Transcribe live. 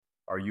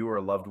Are you or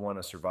a loved one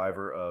a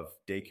survivor of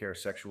daycare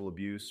sexual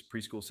abuse,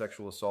 preschool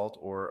sexual assault,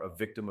 or a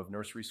victim of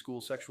nursery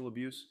school sexual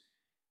abuse?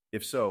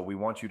 If so, we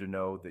want you to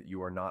know that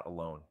you are not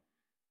alone.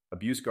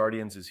 Abuse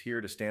Guardians is here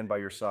to stand by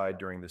your side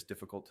during this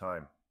difficult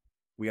time.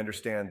 We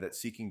understand that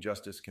seeking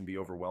justice can be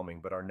overwhelming,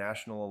 but our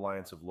National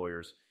Alliance of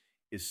Lawyers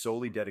is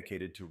solely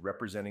dedicated to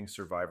representing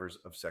survivors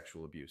of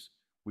sexual abuse.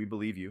 We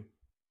believe you,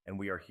 and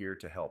we are here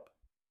to help.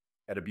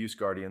 At Abuse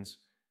Guardians,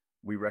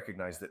 we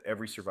recognize that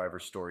every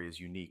survivor's story is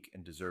unique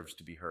and deserves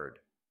to be heard.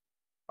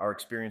 Our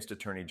experienced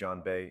attorney,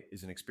 John Bay,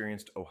 is an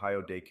experienced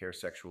Ohio daycare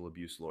sexual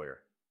abuse lawyer.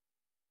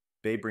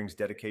 Bay brings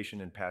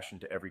dedication and passion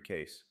to every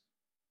case.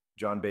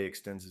 John Bay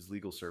extends his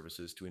legal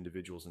services to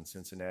individuals in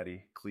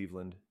Cincinnati,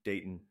 Cleveland,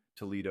 Dayton,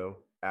 Toledo,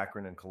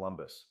 Akron, and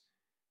Columbus.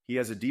 He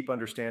has a deep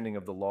understanding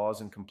of the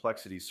laws and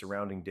complexities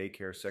surrounding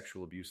daycare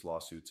sexual abuse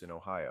lawsuits in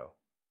Ohio.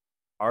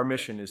 Our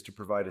mission is to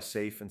provide a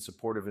safe and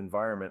supportive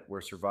environment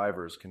where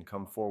survivors can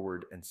come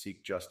forward and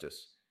seek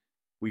justice.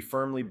 We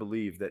firmly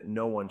believe that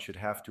no one should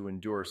have to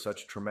endure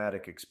such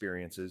traumatic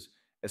experiences,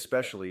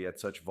 especially at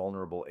such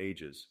vulnerable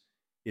ages.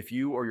 If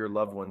you or your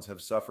loved ones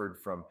have suffered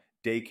from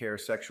daycare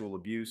sexual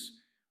abuse,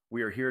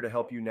 we are here to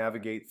help you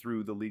navigate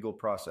through the legal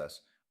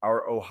process.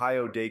 Our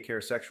Ohio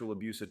Daycare Sexual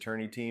Abuse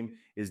Attorney team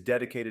is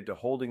dedicated to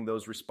holding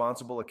those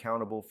responsible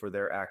accountable for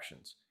their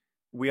actions.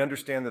 We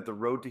understand that the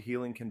road to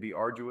healing can be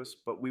arduous,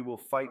 but we will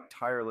fight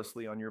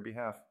tirelessly on your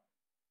behalf.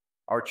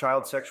 Our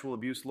child sexual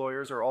abuse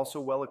lawyers are also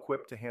well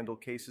equipped to handle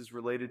cases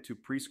related to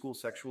preschool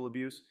sexual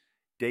abuse,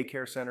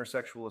 daycare center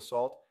sexual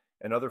assault,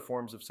 and other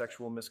forms of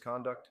sexual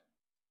misconduct.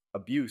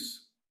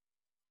 Abuse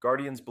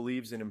Guardians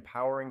believes in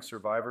empowering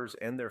survivors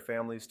and their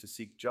families to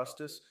seek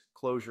justice,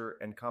 closure,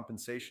 and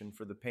compensation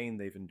for the pain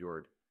they've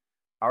endured.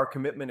 Our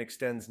commitment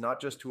extends not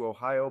just to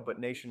Ohio, but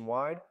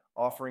nationwide,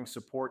 offering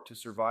support to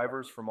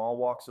survivors from all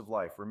walks of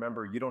life.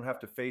 Remember, you don't have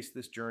to face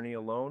this journey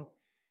alone.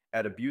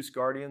 At Abuse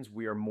Guardians,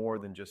 we are more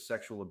than just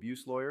sexual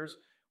abuse lawyers.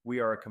 We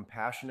are a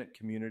compassionate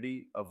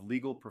community of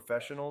legal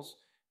professionals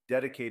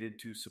dedicated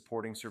to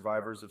supporting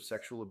survivors of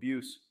sexual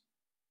abuse.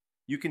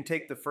 You can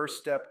take the first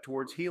step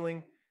towards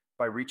healing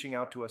by reaching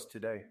out to us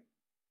today.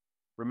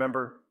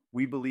 Remember,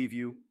 we believe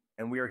you,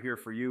 and we are here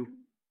for you.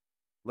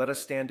 Let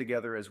us stand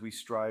together as we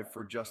strive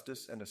for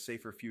justice and a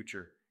safer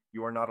future.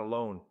 You are not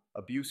alone.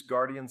 Abuse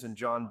Guardians and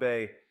John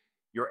Bay,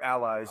 your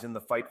allies in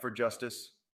the fight for justice.